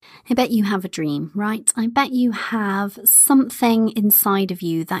I bet you have a dream, right? I bet you have something inside of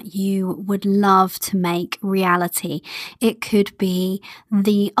you that you would love to make reality. It could be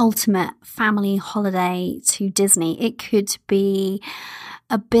the ultimate family holiday to Disney. It could be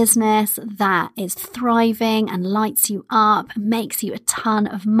a business that is thriving and lights you up, makes you a ton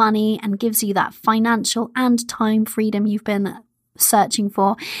of money and gives you that financial and time freedom you've been searching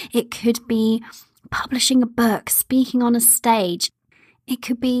for. It could be publishing a book, speaking on a stage. It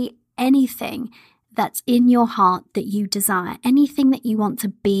could be anything that's in your heart that you desire, anything that you want to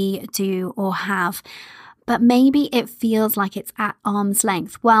be, do, or have. But maybe it feels like it's at arm's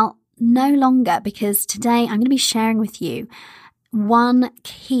length. Well, no longer, because today I'm going to be sharing with you one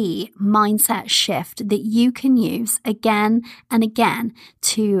key mindset shift that you can use again and again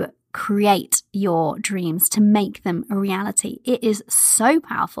to create your dreams, to make them a reality. It is so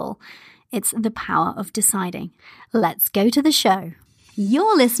powerful. It's the power of deciding. Let's go to the show.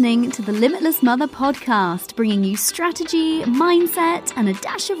 You're listening to the Limitless Mother podcast, bringing you strategy, mindset, and a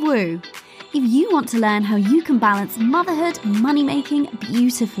dash of woo. If you want to learn how you can balance motherhood and money-making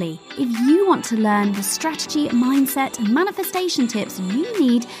beautifully, if you want to learn the strategy, mindset, and manifestation tips you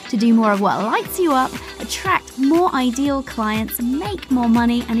need to do more of what lights you up, attract more ideal clients, make more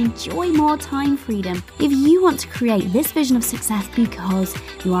money, and enjoy more time freedom, if you want to create this vision of success because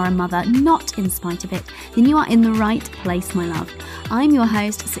you are a mother, not in spite of it, then you are in the right place, my love. I'm your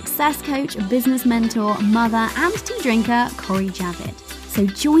host, success coach, business mentor, mother, and tea drinker, Cori Javid. So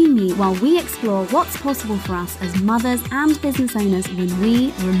join me while we explore what's possible for us as mothers and business owners when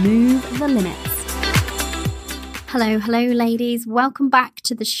we remove the limits. Hello, ladies. Welcome back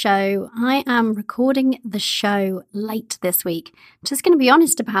to the show. I am recording the show late this week. Just going to be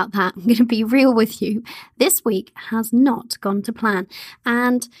honest about that. I'm going to be real with you. This week has not gone to plan.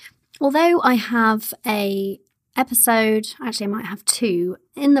 And although I have a episode, actually I might have two,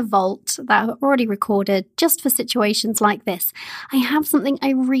 in the vault that are already recorded just for situations like this, I have something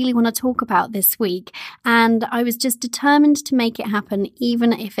I really want to talk about this week, and I was just determined to make it happen,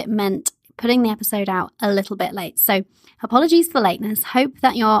 even if it meant putting the episode out a little bit late. So apologies for the lateness. Hope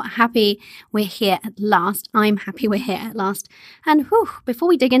that you're happy we're here at last. I'm happy we're here at last. And before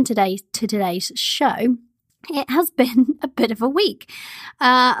we dig into today's show, it has been a bit of a week.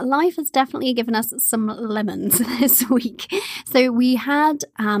 Life has definitely given us some lemons this week. So we had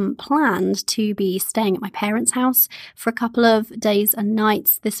planned to be staying at my parents' house for a couple of days and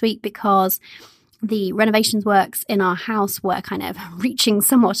nights this week because the renovations works in our house were kind of reaching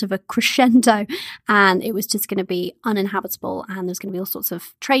somewhat of a crescendo, and it was just going to be uninhabitable, and there's going to be all sorts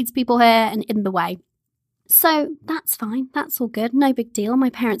of tradespeople here and in the way. So that's fine. That's all good. No big deal. My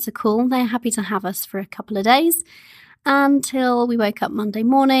parents are cool. They're happy to have us for a couple of days until we woke up Monday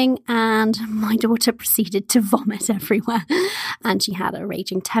morning and my daughter proceeded to vomit everywhere and she had a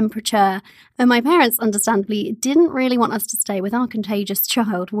raging temperature. And my parents, understandably, didn't really want us to stay with our contagious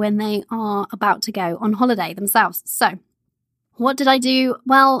child when they are about to go on holiday themselves. So what did I do?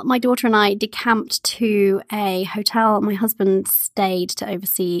 Well, my daughter and I decamped to a hotel. My husband stayed to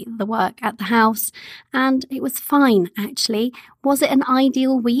oversee the work at the house, and it was fine, actually. Was it an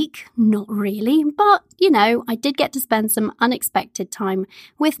ideal week? Not really, but, I did get to spend some unexpected time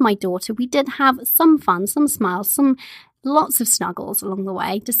with my daughter. We did have some fun, some smiles, lots of snuggles along the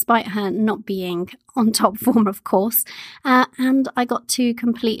way, despite her not being on top form, of course. And I got to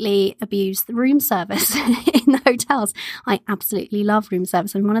completely abuse the room service in the hotels. I absolutely love room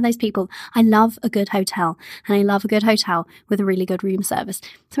service. I'm one of those people. I love a good hotel, and I love a good hotel with a really good room service.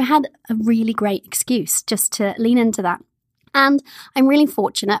 So I had a really great excuse just to lean into that. And I'm really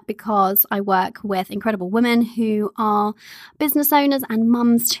fortunate because I work with incredible women who are business owners and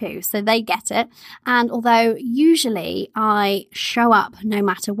mums too, so they get it. And although usually I show up no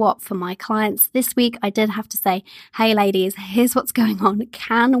matter what for my clients, this week I did have to say, hey ladies, here's what's going on.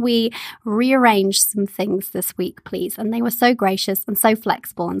 Can we rearrange some things this week, please? And they were so gracious and so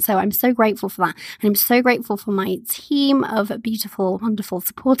flexible. And so I'm so grateful for that. And I'm so grateful for my team of beautiful, wonderful,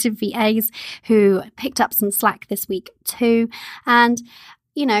 supportive VAs who picked up some slack this week too. And,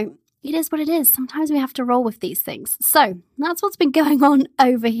 it is what it is. Sometimes we have to roll with these things. So that's what's been going on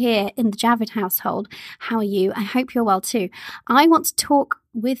over here in the Javid household. How are you? I hope you're well too. I want to talk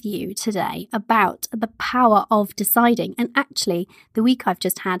with you today about the power of deciding. And actually, the week I've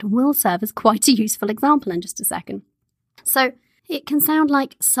just had will serve as quite a useful example in just a second. So It can sound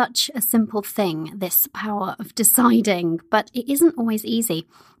like such a simple thing, this power of deciding, but it isn't always easy.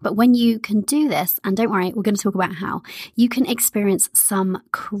 But when you can do this, and don't worry, we're going to talk about how, you can experience some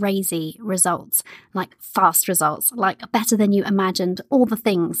crazy results, like fast results, like better than you imagined, all the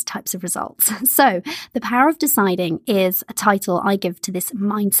things types of results. So the power of deciding is a title I give to this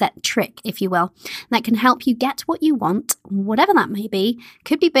mindset trick, if you will, that can help you get what you want, whatever that may be,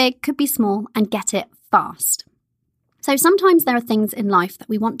 could be big, could be small, and get it fast. So sometimes there are things in life that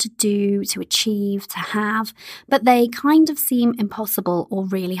we want to do, to achieve, to have, but they kind of seem impossible or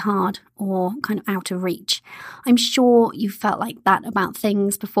really hard or kind of out of reach. I'm sure you've felt like that about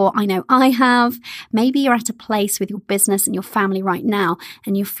things before. I know I have. Maybe you're at a place with your business and your family right now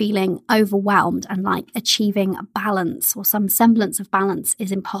and you're feeling overwhelmed and like achieving a balance or some semblance of balance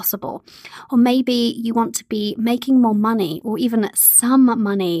is impossible. Or maybe you want to be making more money or even some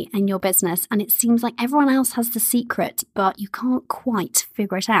money in your business and it seems like everyone else has the secret, but you can't quite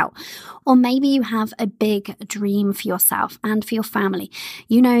figure it out. Or maybe you have a big dream for yourself and for your family.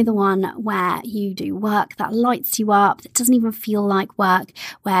 You know, the one where you do work that lights you up, that doesn't even feel like work,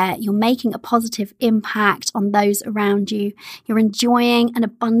 where you're making a positive impact on those around you. You're enjoying an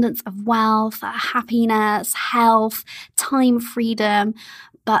abundance of wealth, happiness, health, time freedom,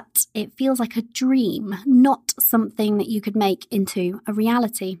 but it feels like a dream, not something that you could make into a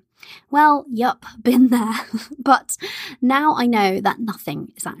reality. Well, yup, been there. But now I know that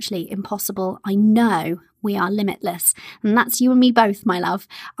nothing is actually impossible. I know we are limitless. And that's you and me both, my love.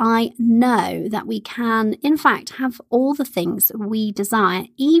 I know that we can, in fact, have all the things we desire,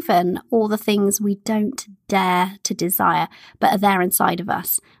 even all the things we don't dare to desire, but are there inside of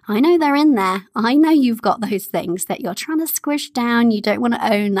us. I know they're in there. I know you've got those things that you're trying to squish down. You don't want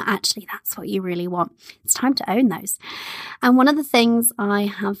to own that actually that's what you really want. It's time to own those. And one of the things I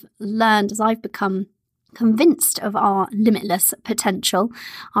have learned as I've become convinced of our limitless potential,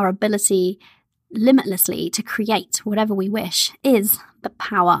 our ability limitlessly to create whatever we wish, is the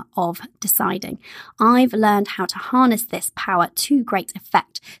power of deciding. I've learned how to harness this power to great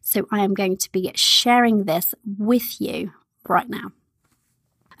effect, so I am going to be sharing this with you right now.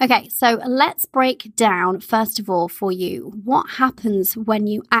 Okay, so let's break down, first of all, for you, what happens when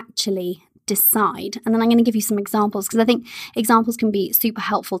you actually decide. And then I'm going to give you some examples, because I think examples can be super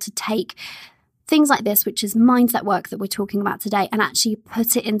helpful to take things like this, which is mindset work that we're talking about today, and actually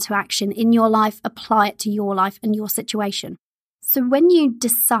put it into action in your life, apply it to your life and your situation. So when you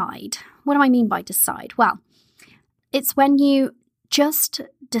decide, what do I mean by decide? Well, it's when you just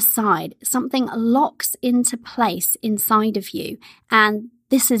decide, something locks into place inside of you, and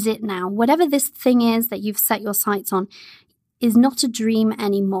this is it now. Whatever this thing is that you've set your sights on is not a dream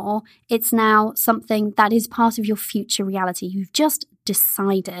anymore. It's now something that is part of your future reality. You've just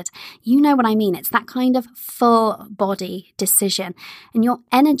decided. You know what I mean? It's that kind of full body decision, and your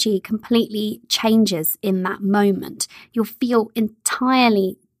energy completely changes in that moment. You'll feel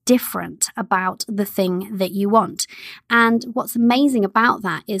entirely different about the thing that you want. And what's amazing about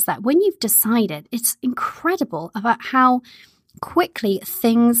that is that when you've decided, it's incredible about how quickly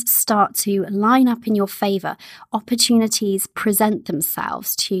things start to line up in your favor. Opportunities present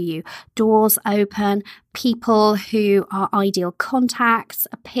themselves to you. Doors open. People who are ideal contacts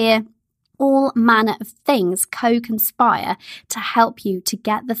appear. All manner of things co-conspire to help you to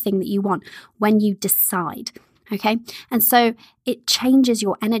get the thing that you want when you decide. Okay. And so it changes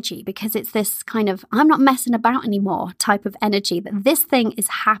your energy, because it's this kind of, I'm not messing about anymore type of energy, that this thing is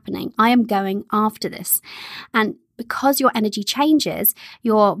happening. I am going after this. And because your energy changes,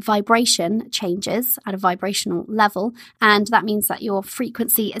 your vibration changes at a vibrational level. And that means that your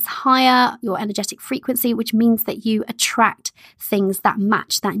frequency is higher, your energetic frequency, which means that you attract things that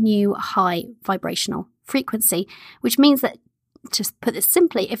match that new high vibrational frequency, which means that, to put this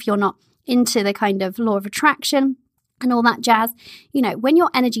simply, if you're not into the kind of law of attraction and all that jazz, you know, when your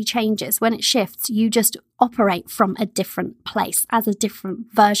energy changes, when it shifts, you just operate from a different place as a different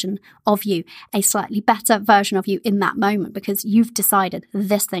version of you, a slightly better version of you in that moment, because you've decided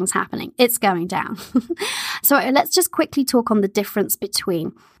this thing's happening. It's going down. So let's just quickly talk on the difference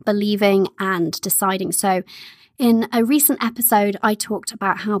between believing and deciding. So in a recent episode, I talked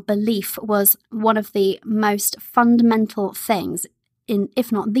about how belief was one of the most fundamental things,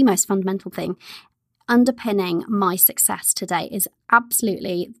 if not the most fundamental thing, underpinning my success today, is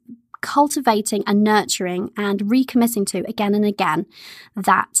absolutely cultivating and nurturing and recommitting to again and again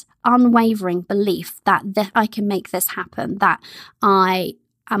that unwavering belief that I can make this happen, that I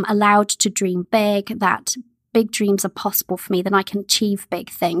am allowed to dream big, that big dreams are possible for me, then I can achieve big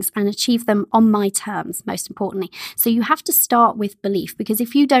things and achieve them on my terms, most importantly. So you have to start with belief, because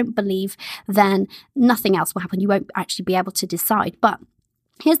if you don't believe, then nothing else will happen. You won't actually be able to decide. But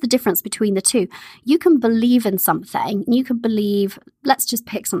here's the difference between the two. You can believe in something. You can believe, let's just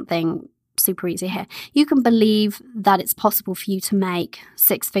pick something super easy here. You can believe that it's possible for you to make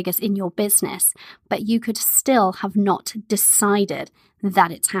 6 figures in your business, but you could still have not decided that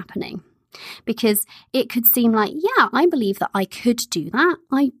it's happening. Because it could seem like, yeah, I believe that I could do that.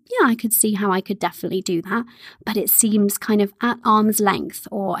 I could see how I could definitely do that, but it seems kind of at arm's length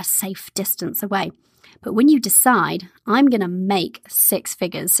or a safe distance away. But when you decide, I'm going to make 6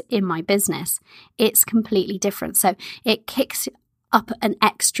 figures in my business, it's completely different. So it kicks up an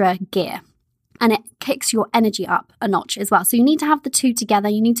extra gear. And it kicks your energy up a notch as well. So you need to have the two together.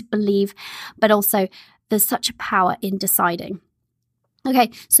 You need to believe, but also there's such a power in deciding. Okay,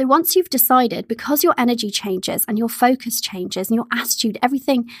 so once you've decided, because your energy changes and your focus changes and your attitude,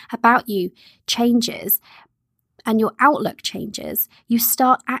 everything about you changes and your outlook changes, you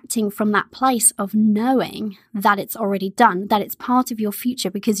start acting from that place of knowing that it's already done, that it's part of your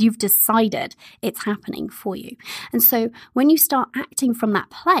future because you've decided it's happening for you. And so when you start acting from that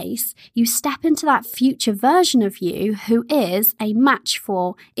place, you step into that future version of you who is a match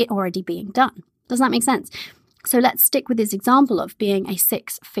for it already being done. Does that make sense? So let's stick with this example of being a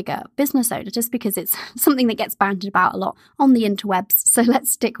 6-figure business owner, just because it's something that gets bandied about a lot on the interwebs. So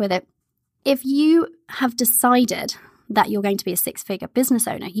let's stick with it. If you have decided that you're going to be a 6-figure business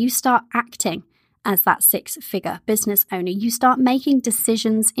owner, you start acting as that 6-figure business owner. You start making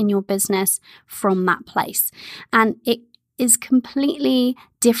decisions in your business from that place. And it is completely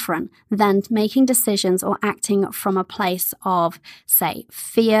different than making decisions or acting from a place of, say,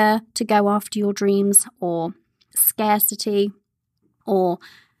 fear to go after your dreams, or scarcity, or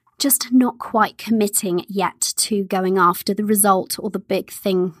just not quite committing yet to going after the result or the big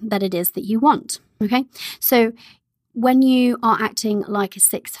thing that it is that you want. Okay, so when you are acting like a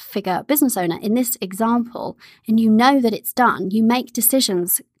 6-figure business owner in this example, and you know that it's done, you make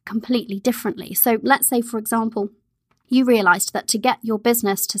decisions completely differently. So let's say, for example, you realized that to get your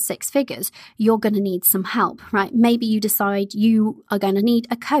business to 6 figures, you're going to need some help, right? Maybe you decide you are going to need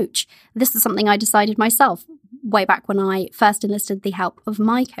a coach. This is something I decided myself way back when I first enlisted the help of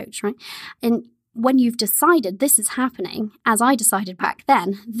my coach, right? And when you've decided this is happening, as I decided back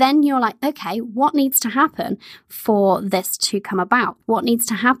then you're like, okay, what needs to happen for this to come about? What needs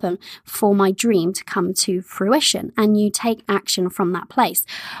to happen for my dream to come to fruition? And you take action from that place.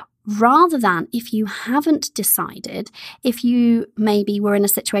 Rather than if you haven't decided, if you maybe were in a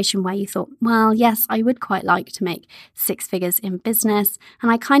situation where you thought, well, yes, I would quite like to make 6 figures in business,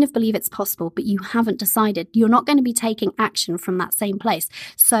 and I kind of believe it's possible, but you haven't decided, you're not going to be taking action from that same place.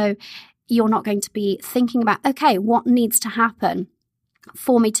 So you're not going to be thinking about, okay, what needs to happen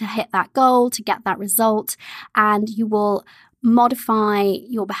for me to hit that goal, to get that result, and you will modify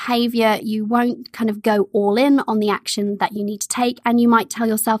your behavior. You won't kind of go all in on the action that you need to take. And you might tell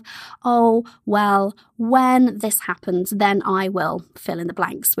yourself, oh, well, when this happens, then I will fill in the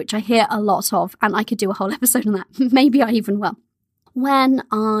blanks, which I hear a lot of. And I could do a whole episode on that. Maybe I even will. When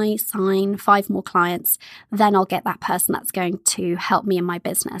I sign 5 more clients, then I'll get that person that's going to help me in my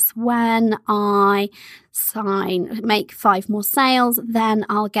business. When I make 5 more sales, then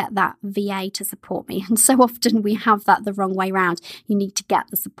I'll get that VA to support me. And so often we have that the wrong way around. You need to get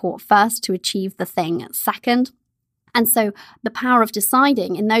the support first to achieve the thing second. And so the power of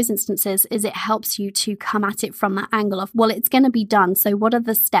deciding in those instances is it helps you to come at it from that angle of, well, it's going to be done. So what are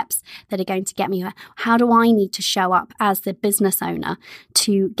the steps that are going to get me there? How do I need to show up as the business owner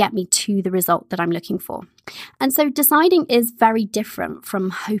to get me to the result that I'm looking for? And so deciding is very different from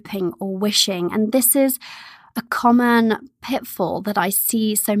hoping or wishing. And this is a common pitfall that I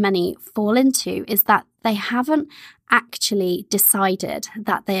see so many fall into, is that they haven't actually decided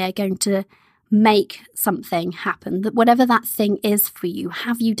that they are going to make something happen, that whatever that thing is for you.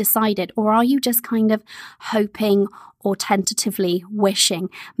 Have you decided, or are you just kind of hoping or tentatively wishing?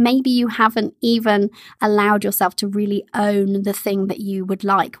 Maybe you haven't even allowed yourself to really own the thing that you would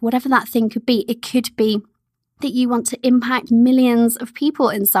like, whatever that thing could be. It could be that you want to impact millions of people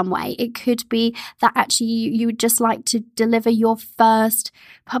in some way. It could be that actually you would just like to deliver your first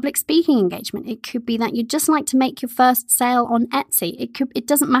public speaking engagement. It could be that you'd just like to make your first sale on Etsy. It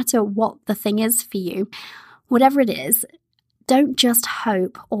doesn't matter what the thing is for you. Whatever it is, don't just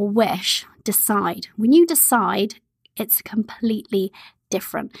hope or wish, decide. When you decide, it's a completely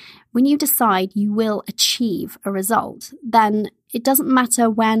different. When you decide you will achieve a result, then it doesn't matter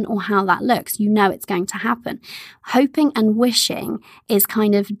when or how that looks. You know it's going to happen. Hoping and wishing is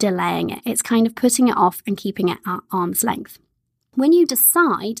kind of delaying it. It's kind of putting it off and keeping it at arm's length. When you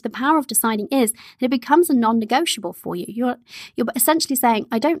decide, the power of deciding is that it becomes a non-negotiable for you. You're essentially saying,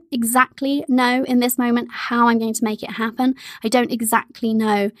 I don't exactly know in this moment how I'm going to make it happen. I don't exactly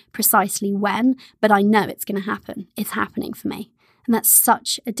know precisely when, but I know it's going to happen. It's happening for me. And that's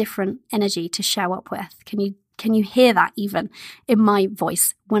such a different energy to show up with. Can you hear that even in my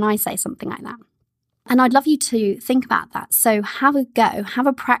voice when I say something like that? And I'd love you to think about that. So have a go, have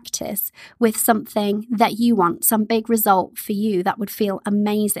a practice with something that you want, some big result for you that would feel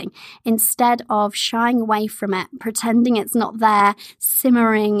amazing. Instead of shying away from it, pretending it's not there,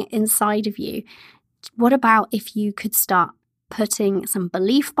 simmering inside of you, what about if you could start putting some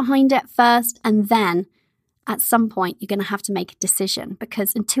belief behind it first, and then at some point you're going to have to make a decision,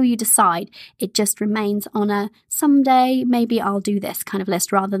 because until you decide, it just remains on a someday, maybe I'll do this kind of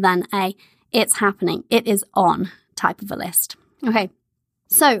list, rather than a it's happening, it is on type of a list. Okay,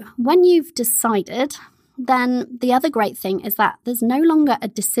 so when you've decided, then the other great thing is that there's no longer a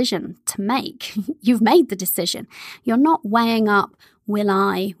decision to make. You've made the decision. You're not weighing up, will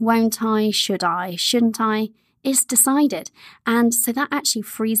I, won't I, should I, shouldn't I? It's decided. And so that actually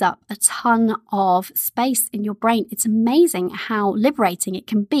frees up a ton of space in your brain. It's amazing how liberating it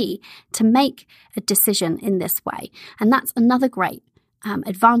can be to make a decision in this way. And that's another great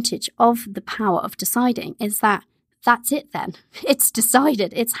advantage of the power of deciding, is that that's it then. It's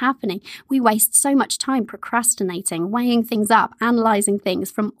decided. It's happening. We waste so much time procrastinating, weighing things up, analyzing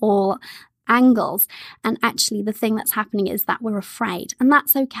things from all angles. And actually the thing that's happening is that we're afraid. And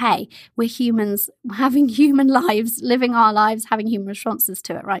that's okay. We're humans having human lives, living our lives, having human responses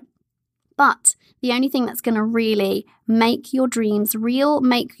to it, right? But the only thing that's going to really make your dreams real,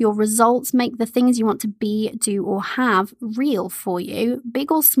 make your results, make the things you want to be, do, or have real for you,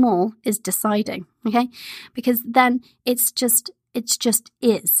 big or small, is deciding, okay? Because then it's just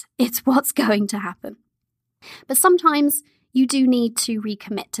is. It's what's going to happen. But sometimes you do need to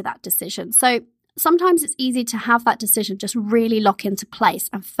recommit to that decision. So sometimes it's easy to have that decision just really lock into place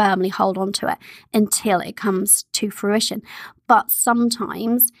and firmly hold on to it until it comes to fruition. But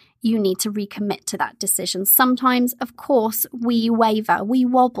sometimes you need to recommit to that decision. Sometimes, of course, we waver, we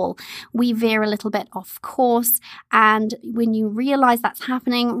wobble, we veer a little bit off course. And when you realize that's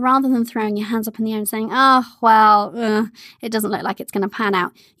happening, rather than throwing your hands up in the air and saying, it doesn't look like it's going to pan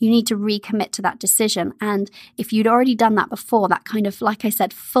out, you need to recommit to that decision. And if you'd already done that before, that kind of, like I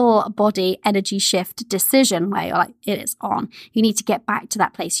said, full body energy shift decision where you're like, it is on, you need to get back to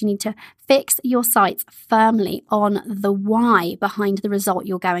that place. You need to fix your sights firmly on the why behind the result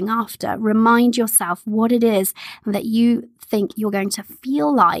you're going after. Remind yourself what it is that you think you're going to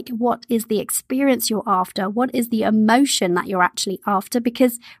feel like. What is the experience you're after? What is the emotion that you're actually after?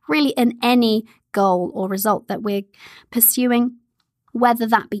 Because really in any goal or result that we're pursuing, whether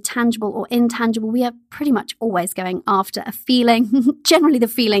that be tangible or intangible, we are pretty much always going after a feeling. Generally, the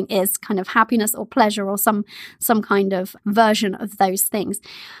feeling is kind of happiness or pleasure or some kind of version of those things.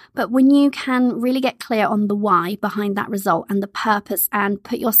 But when you can really get clear on the why behind that result and the purpose, and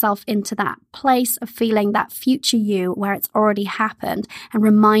put yourself into that place of feeling that future you where it's already happened, and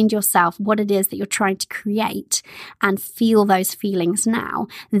remind yourself what it is that you're trying to create and feel those feelings now,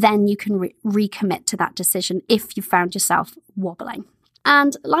 then you can recommit to that decision if you found yourself wobbling.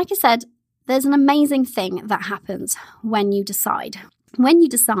 And like I said, there's an amazing thing that happens when you decide. When you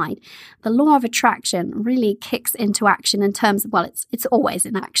decide, the law of attraction really kicks into action in terms of, well, it's always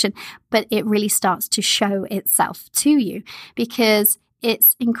in action, but it really starts to show itself to you, because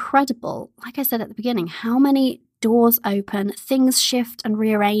it's incredible, like I said at the beginning, how many doors open, things shift and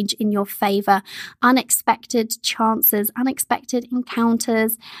rearrange in your favor, unexpected chances, unexpected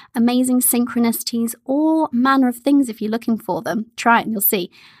encounters, amazing synchronicities, all manner of things, if you're looking for them, try it and you'll see,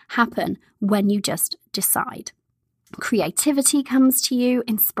 happen when you just decide. Creativity comes to you,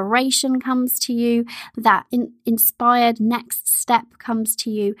 inspiration comes to you, that inspired next step comes to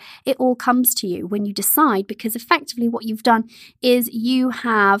you. It all comes to you when you decide, because effectively what you've done is you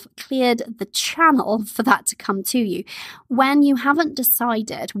have cleared the channel for that to come to you. When you haven't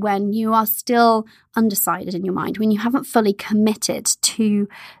decided, when you are still undecided in your mind, when you haven't fully committed to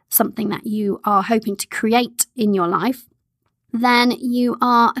something that you are hoping to create in your life, then you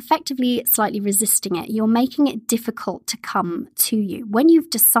are effectively slightly resisting it. You're making it difficult to come to you. When you've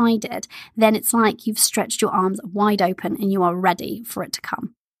decided, then it's like you've stretched your arms wide open and you are ready for it to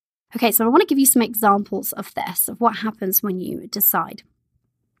come. Okay, so I want to give you some examples of this, of what happens when you decide.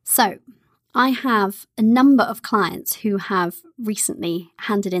 So I have a number of clients who have recently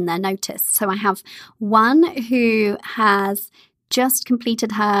handed in their notice. So I have one who has just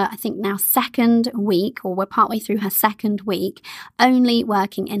completed her, I think now second week, or we're partway through her second week, only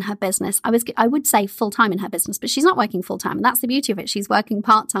working in her business. I would say full-time in her business, but she's not working full-time. And that's the beauty of it. She's working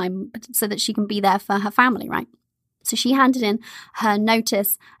part-time so that she can be there for her family, right? So she handed in her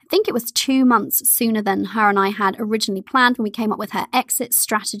notice, I think it was 2 months sooner than her and I had originally planned when we came up with her exit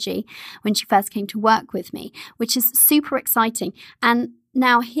strategy when she first came to work with me, which is super exciting. And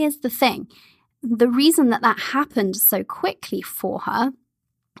now here's the thing. The reason that happened so quickly for her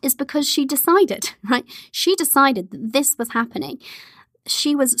is because she decided, right? She decided that this was happening.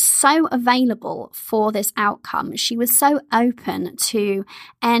 She was so available for this outcome. She was so open to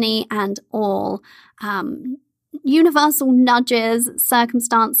any and all universal nudges,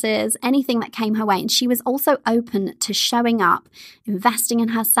 circumstances, anything that came her way. And she was also open to showing up, investing in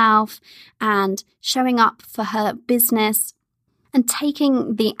herself and showing up for her business and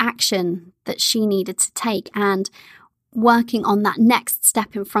taking the action that she needed to take and working on that next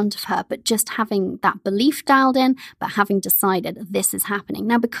step in front of her, but just having that belief dialed in, but having decided this is happening.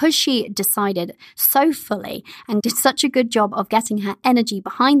 Now, because she decided so fully and did such a good job of getting her energy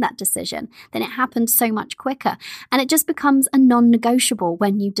behind that decision, then it happened so much quicker. And it just becomes a non-negotiable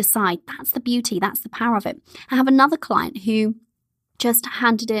when you decide. That's the beauty, that's the power of it. I have another client who just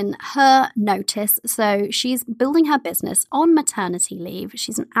handed in her notice. So she's building her business on maternity leave.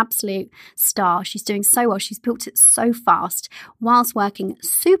 She's an absolute star. She's doing so well. She's built it so fast whilst working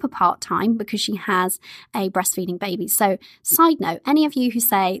super part-time because she has a breastfeeding baby. So side note, any of you who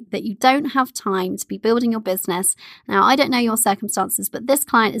say that you don't have time to be building your business, now I don't know your circumstances, but this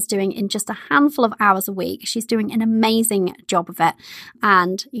client is doing in just a handful of hours a week. She's doing an amazing job of it.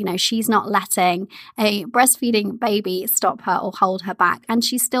 And, she's not letting a breastfeeding baby stop her or hold her back. And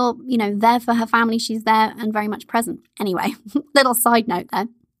she's still, there for her family. She's there and very much present. Anyway, little side note there.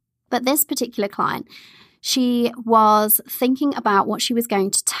 But this particular client, she was thinking about what she was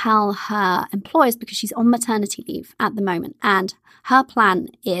going to tell her employers because she's on maternity leave at the moment. And her plan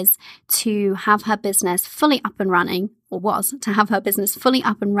is to have her business fully up and running, or was to have her business fully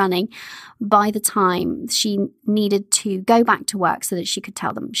up and running by the time she needed to go back to work so that she could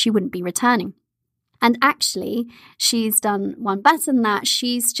tell them she wouldn't be returning. And actually, she's done one better than that.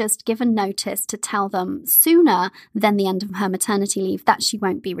 She's just given notice to tell them sooner than the end of her maternity leave that she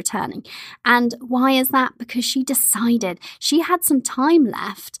won't be returning. And why is that? Because she decided she had some time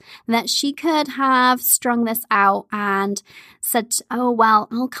left that she could have strung this out and said, oh, well,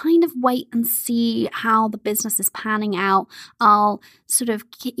 I'll kind of wait and see how the business is panning out. I'll sort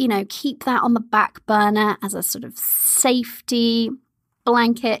of, keep that on the back burner as a sort of safety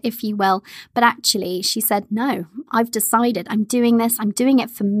blanket, if you will. But actually, she said, no, I've decided I'm doing this. I'm doing it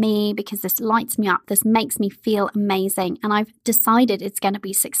for me because this lights me up. This makes me feel amazing. And I've decided it's going to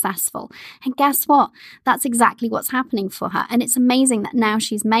be successful. And guess what? That's exactly what's happening for her. And it's amazing that now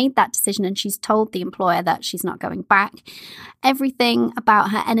she's made that decision and she's told the employer that she's not going back. Everything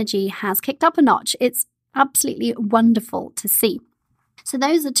about her energy has kicked up a notch. It's absolutely wonderful to see. So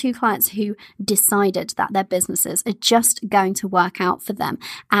those are two clients who decided that their businesses are just going to work out for them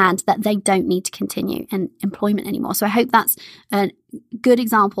and that they don't need to continue in employment anymore. So I hope that's a good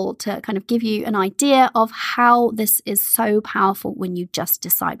example to kind of give you an idea of how this is so powerful when you just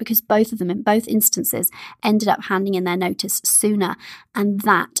decide, because both of them in both instances ended up handing in their notice sooner. And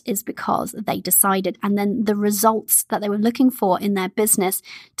that is because they decided. And then the results that they were looking for in their business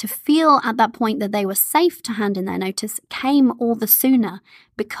to feel at that point that they were safe to hand in their notice came all the sooner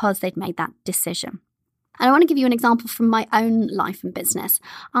because they'd made that decision. And I want to give you an example from my own life and business.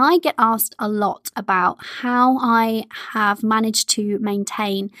 I get asked a lot about how I have managed to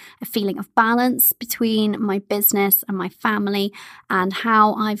maintain a feeling of balance between my business and my family, and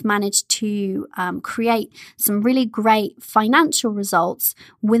how I've managed to create some really great financial results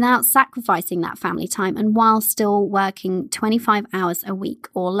without sacrificing that family time and while still working 25 hours a week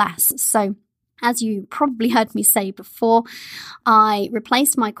or less. So as you probably heard me say before, I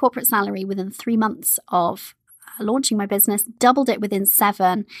replaced my corporate salary within 3 months of launching my business, doubled it within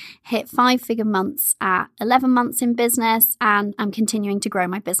 7, hit 5-figure months at 11 months in business, and I'm continuing to grow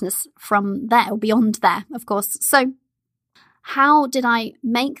my business from there, or beyond there, of course. So how did I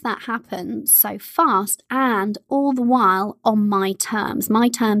make that happen so fast and all the while on my terms? My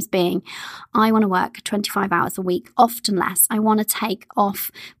terms being, I want to work 25 hours a week, often less. I want to take off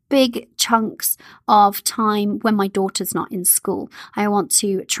big chunks of time when my daughter's not in school. I want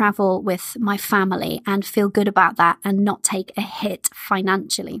to travel with my family and feel good about that and not take a hit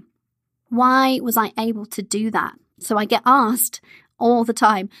financially. Why was I able to do that? So I get asked all the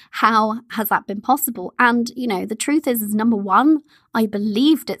time, how has that been possible? And, the truth is number one, I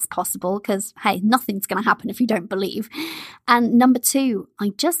believed it's possible because, hey, nothing's going to happen if you don't believe. And number two, I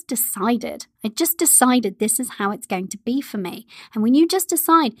just decided this is how it's going to be for me. And when you just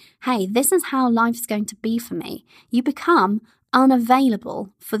decide, hey, this is how life's going to be for me, you become unavailable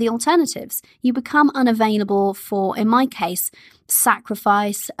for the alternatives. You become unavailable for, in my case,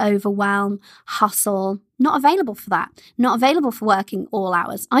 sacrifice, overwhelm, hustle. Not available for that. Not available for working all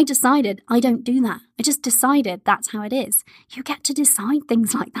hours. I decided I don't do that. I just decided that's how it is. You get to decide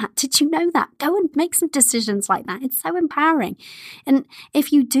things like that. Did you know that? Go and make some decisions like that. It's so empowering. And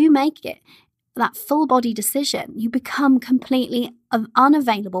if you do make it, that full body decision, you become completely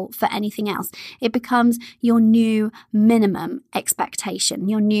unavailable for anything else. It becomes your new minimum expectation,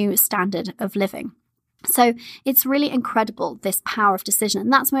 your new standard of living. So it's really incredible, this power of decision.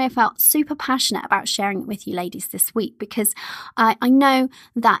 And that's why I felt super passionate about sharing it with you ladies this week, because I know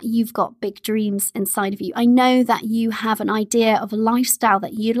that you've got big dreams inside of you. I know that you have an idea of a lifestyle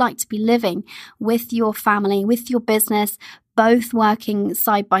that you'd like to be living with your family, with your business, both working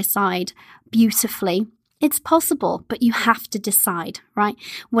side by side beautifully. It's possible, but you have to decide, right?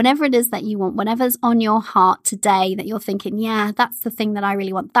 Whatever it is that you want, whatever's on your heart today that you're thinking, yeah, that's the thing that I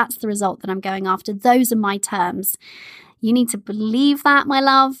really want. That's the result that I'm going after. Those are my terms. You need to believe that, my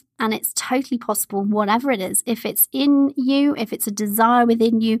love, and it's totally possible, whatever it is. If it's in you, if it's a desire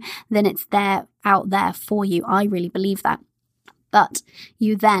within you, then it's there, out there for you. I really believe that. But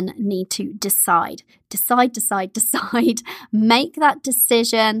you then need to decide, make that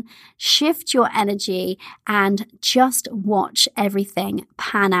decision, shift your energy, and just watch everything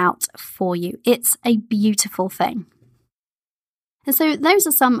pan out for you. It's a beautiful thing. And so those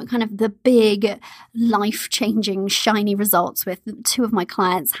are some kind of the big life-changing shiny results with two of my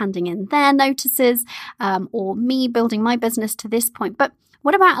clients handing in their notices, or me building my business to this point. But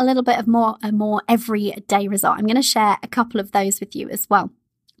what about a little bit of a more everyday result? I'm going to share a couple of those with you as well,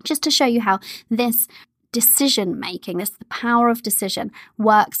 just to show you how this decision making, the power of decision,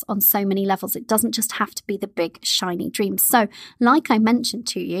 works on so many levels. It doesn't just have to be the big shiny dreams. So like I mentioned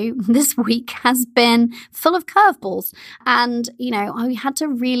to you, this week has been full of curveballs, and I had to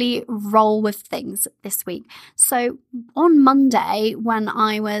really roll with things this week. So on Monday, when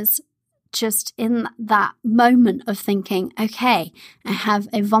I was just in that moment of thinking, okay, I have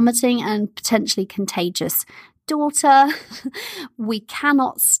a vomiting and potentially contagious daughter. We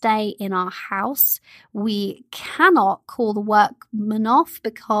cannot stay in our house. We cannot call the workman off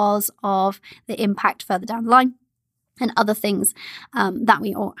because of the impact further down the line and other things that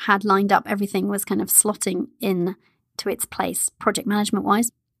we all had lined up. Everything was kind of slotting in to its place, project management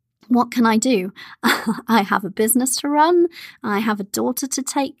wise. What can I do? I have a business to run, I have a daughter to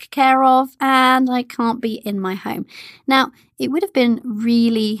take care of, and I can't be in my home. Now, it would have been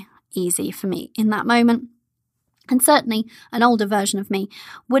really easy for me in that moment. And certainly an older version of me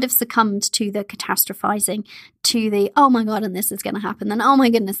would have succumbed to the catastrophizing, to the, oh my God, and this is going to happen, then oh my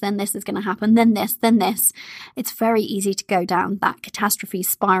goodness, then this is going to happen, then this, then this. It's very easy to go down that catastrophe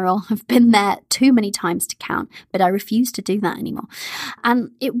spiral. I've been there too many times to count, but I refuse to do that anymore.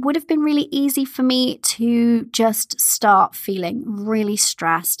 And it would have been really easy for me to just start feeling really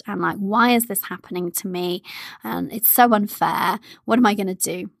stressed and like, why is this happening to me? And it's so unfair. What am I going to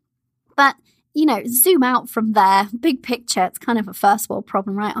do? But zoom out from there, big picture, it's kind of a first world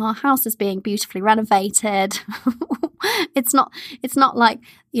problem, right? Our house is being beautifully renovated. It's not like,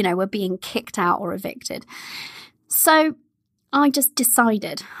 we're being kicked out or evicted. So I just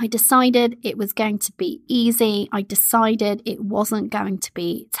decided it was going to be easy. I decided it wasn't going to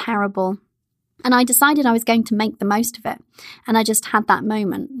be terrible. And I decided I was going to make the most of it. And I just had that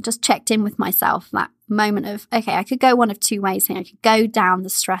moment, just checked in with myself, that moment of, okay, I could go one of two ways here. I could go down the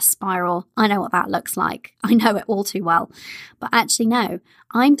stress spiral. I know what that looks like. I know it all too well. But actually, no,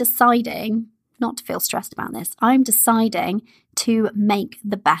 I'm deciding not to feel stressed about this. I'm deciding to make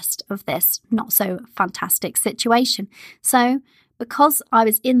the best of this not so fantastic situation. So because I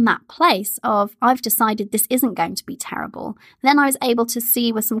was in that place of, I've decided this isn't going to be terrible, then I was able to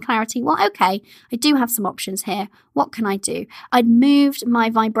see with some clarity, well, okay, I do have some options here. What can I do? I'd moved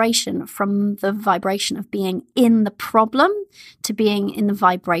my vibration from the vibration of being in the problem to being in the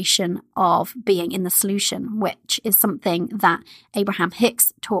vibration of being in the solution, which is something that Abraham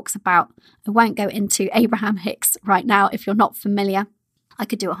Hicks talks about. I won't go into Abraham Hicks right now if you're not familiar. I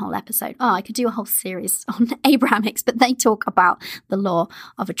could do a whole episode. I could do a whole series on Abrahamics, but they talk about the law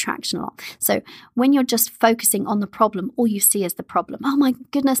of attraction a lot. So when you're just focusing on the problem, all you see is the problem. Oh my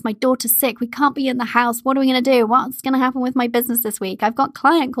goodness, my daughter's sick. We can't be in the house. What are we going to do? What's going to happen with my business this week? I've got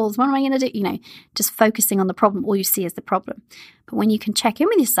client calls. What am I going to do? Just focusing on the problem, all you see is the problem. But when you can check in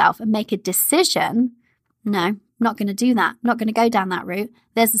with yourself and make a decision, no, I'm not going to do that. I'm not going to go down that route.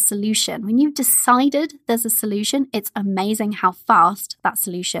 There's a solution. When you've decided there's a solution, it's amazing how fast that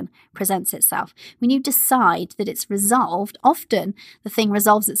solution presents itself. When you decide that it's resolved, often the thing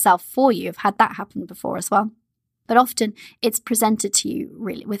resolves itself for you. I've had that happen before as well. But often it's presented to you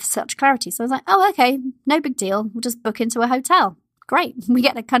really with such clarity. So I was like, oh, okay, no big deal. We'll just book into a hotel. Great. We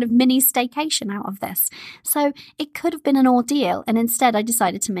get a kind of mini staycation out of this. So it could have been an ordeal, and instead I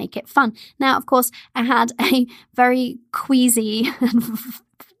decided to make it fun. Now, of course, I had a very queasy and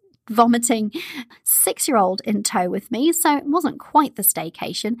vomiting 6-year-old in tow with me, so it wasn't quite the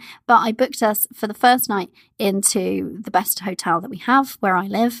staycation, but I booked us for the first night into the best hotel that we have where I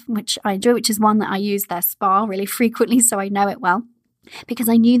live, which I enjoy, which is one that I use their spa really frequently, so I know it well. Because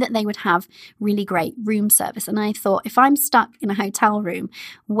I knew that they would have really great room service. And I thought, if I'm stuck in a hotel room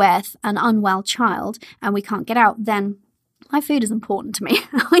with an unwell child and we can't get out, then my food is important to me.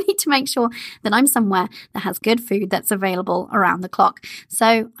 I need to make sure that I'm somewhere that has good food that's available around the clock.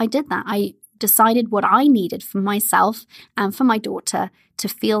 So I did that. I decided what I needed for myself and for my daughter to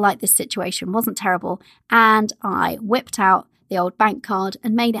feel like this situation wasn't terrible. And I whipped out the old bank card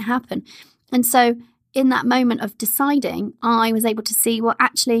and made it happen. And so in that moment of deciding, I was able to see, well,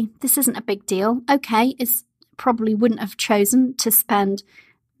 actually, this isn't a big deal. Okay, it's probably wouldn't have chosen to spend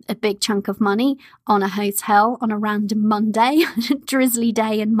a big chunk of money on a hotel on a random Monday, drizzly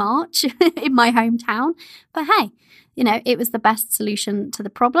day in March in my hometown. But hey, it was the best solution to the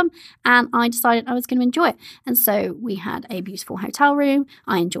problem, and I decided I was going to enjoy it. And so we had a beautiful hotel room.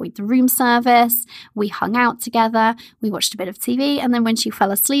 I enjoyed the room service. We hung out together. We watched a bit of TV. And then when she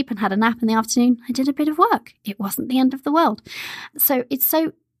fell asleep and had a nap in the afternoon, I did a bit of work. It wasn't the end of the world. So it's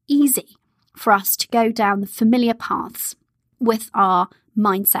so easy for us to go down the familiar paths with our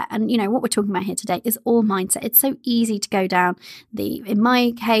mindset. And what we're talking about here today is all mindset. It's so easy to go down in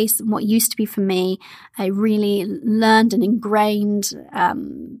my case, what used to be for me a really learned and ingrained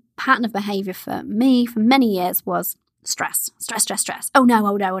pattern of behavior for me for many years was stress. Oh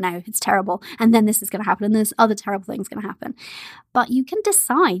no, it's terrible. And then this is going to happen, and there's other terrible things going to happen. But you can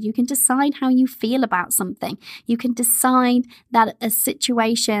decide how you feel about something. You can decide that a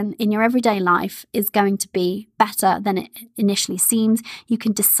situation in your everyday life is going to be better than it initially seems. You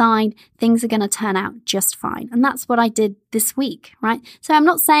can decide things are going to turn out just fine. And that's what I did this week, right? So I'm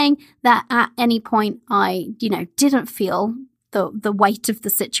not saying that at any point I, didn't feel the weight of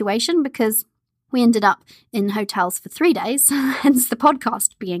the situation, because we ended up in hotels for 3 days, hence the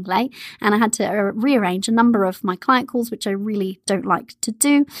podcast being late. And I had to rearrange a number of my client calls, which I really don't like to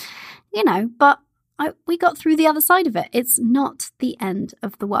do, but we got through the other side of it. It's not the end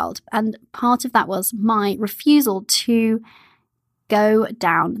of the world. And part of that was my refusal to go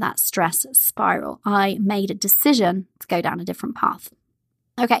down that stress spiral. I made a decision to go down a different path.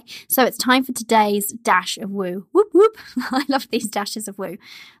 Okay, so it's time for today's dash of woo. Whoop, whoop. I love these dashes of woo.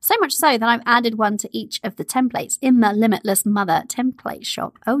 So much so that I've added one to each of the templates in the Limitless Mother template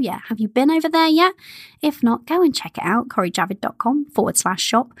shop. Oh yeah, have you been over there yet? If not, go and check it out,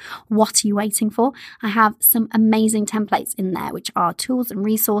 CoriJavid.com/shop. What are you waiting for? I have some amazing templates in there, which are tools and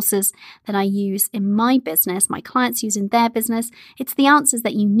resources that I use in my business, my clients use in their business. It's the answers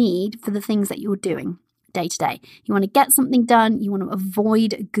that you need for the things that you're doing day to day. You want to get something done. You want to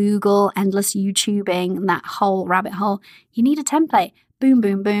avoid Google, endless YouTubing, that whole rabbit hole. You need a template. Boom,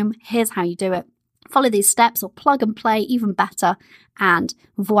 boom, boom. Here's how you do it. Follow these steps or plug and play, even better. And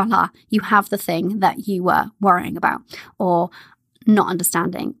voila, you have the thing that you were worrying about or not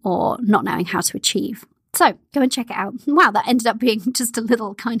understanding or not knowing how to achieve. So go and check it out. Wow, that ended up being just a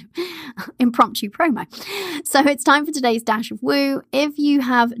little kind of impromptu promo. So it's time for today's dash of woo. If you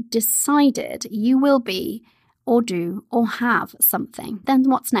have decided you will be or do or have something, then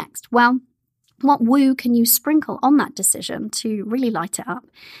what's next? Well, what woo can you sprinkle on that decision to really light it up?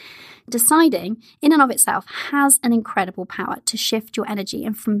 Deciding in and of itself has an incredible power to shift your energy,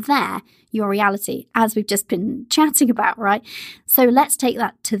 and from there, your reality, as we've just been chatting about, right? So let's take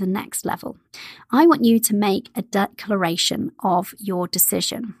that to the next level. I want you to make a declaration of your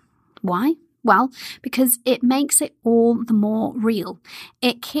decision. Why? Well, because it makes it all the more real.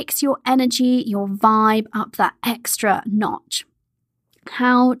 It kicks your energy, your vibe up that extra notch.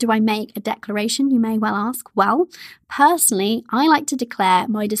 How do I make a declaration, you may well ask? Well, personally, I like to declare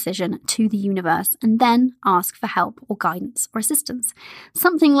my decision to the universe and then ask for help or guidance or assistance.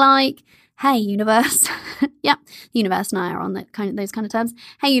 Something like, hey, universe. Yeah, the universe and I are on those kind of terms.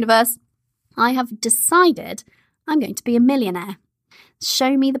 Hey, universe, I have decided I'm going to be a millionaire.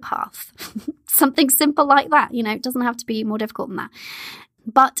 Show me the path. Something simple like that. It doesn't have to be more difficult than that.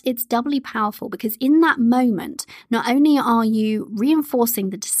 But it's doubly powerful because in that moment, not only are you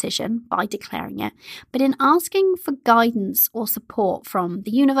reinforcing the decision by declaring it, but in asking for guidance or support from the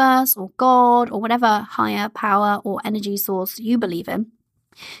universe or God or whatever higher power or energy source you believe in,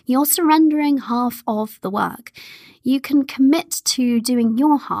 you're surrendering half of the work. You can commit to doing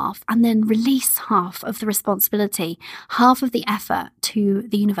your half and then release half of the responsibility, half of the effort to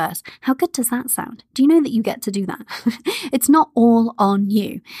the universe. How good does that sound? Do you know that you get to do that? It's not all on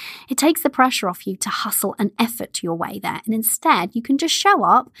you. It takes the pressure off you to hustle and effort your way there. And instead, you can just show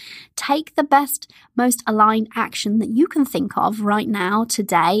up, take the best, most aligned action that you can think of right now,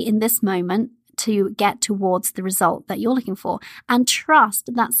 today, in this moment, to get towards the result that you're looking for, and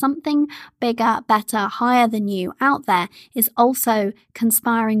trust that something bigger, better, higher than you out there is also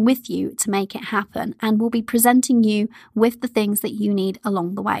conspiring with you to make it happen and will be presenting you with the things that you need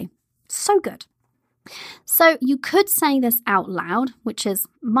along the way. So good. So you could say this out loud, which is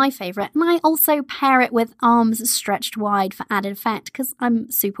my favorite, and I also pair it with arms stretched wide for added effect because I'm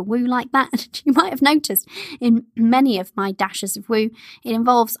super woo like that. You might have noticed in many of my dashes of woo, it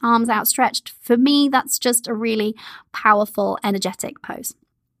involves arms outstretched. For me, that's just a really powerful, energetic pose.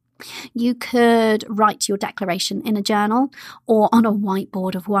 You could write your declaration in a journal or on a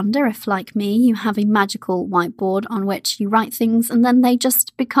whiteboard of wonder if, like me, you have a magical whiteboard on which you write things and then they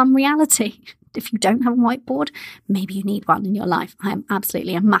just become reality. If you don't have a whiteboard, maybe you need one in your life. I am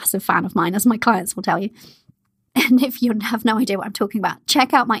absolutely a massive fan of mine, as my clients will tell you. And if you have no idea what I'm talking about,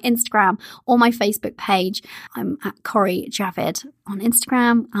 check out my Instagram or my Facebook page. I'm at Corrie Javid on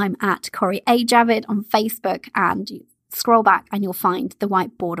Instagram. I'm at Corrie A. Javid on Facebook, and you scroll back and you'll find the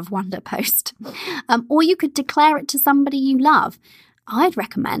Whiteboard of Wonder post. Or you could declare it to somebody you love. I'd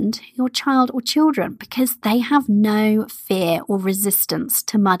recommend your child or children because they have no fear or resistance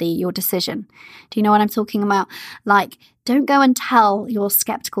to muddy your decision. Do you know what I'm talking about? Like, don't go and tell your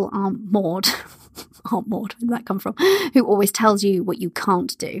skeptical Aunt Maud, Aunt Maud, where did that come from? Who always tells you what you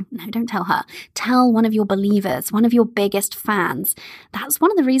can't do. No, don't tell her. Tell one of your believers, one of your biggest fans. That's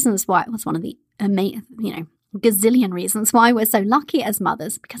one of the reasons why it was one of the gazillion reasons why we're so lucky as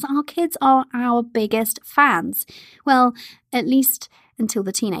mothers, because our kids are our biggest fans. Well, at least until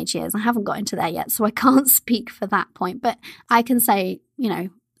the teenage years. I haven't got into there yet, so I can't speak for that point. But I can say,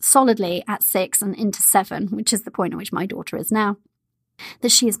 solidly at 6 and into 7, which is the point at which my daughter is now,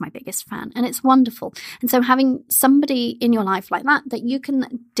 that she is my biggest fan. And it's wonderful. And so having somebody in your life like that you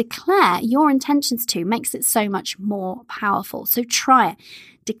can declare your intentions to makes it so much more powerful. So try it.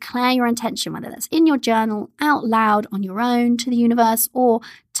 Declare your intention, whether that's in your journal, out loud, on your own, to the universe, or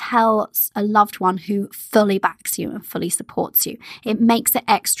tell a loved one who fully backs you and fully supports you. It makes it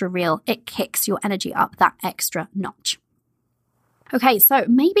extra real. It kicks your energy up that extra notch. Okay, so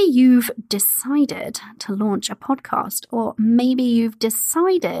maybe you've decided to launch a podcast, or maybe you've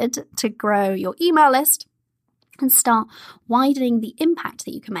decided to grow your email list and start widening the impact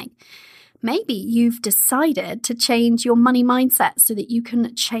that you can make. Maybe you've decided to change your money mindset so that you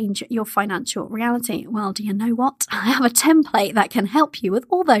can change your financial reality. Well, do you know what? I have a template that can help you with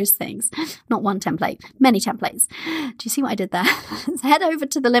all those things. Not one template, many templates. Do you see what I did there? Head over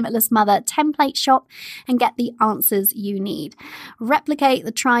to the Limitless Mother template shop and get the answers you need. Replicate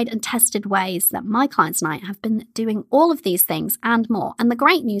the tried and tested ways that my clients and I have been doing all of these things and more. And the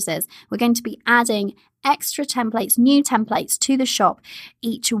great news is we're going to be adding extra templates, new templates to the shop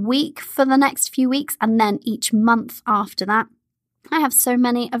each week for the next few weeks, and then each month after that. I have so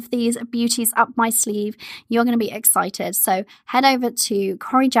many of these beauties up my sleeve. You're going to be excited. So head over to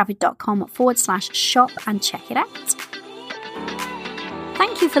corriejavid.com/shop and check it out.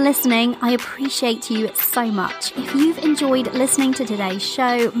 Thank you for listening. I appreciate you so much. If you've enjoyed listening to today's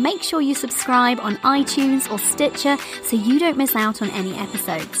show, make sure you subscribe on iTunes or Stitcher so you don't miss out on any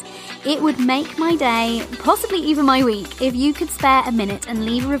episodes. It would make my day, possibly even my week, if you could spare a minute and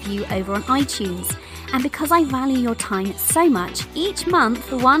leave a review over on iTunes. And because I value your time so much, each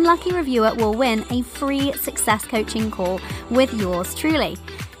month one lucky reviewer will win a free success coaching call with yours truly.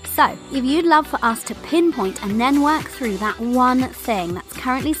 So, if you'd love for us to pinpoint and then work through that one thing that's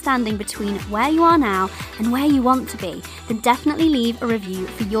currently standing between where you are now and where you want to be, then definitely leave a review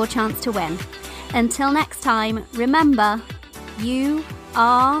for your chance to win. Until next time, remember, you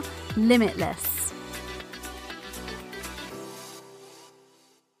are limitless.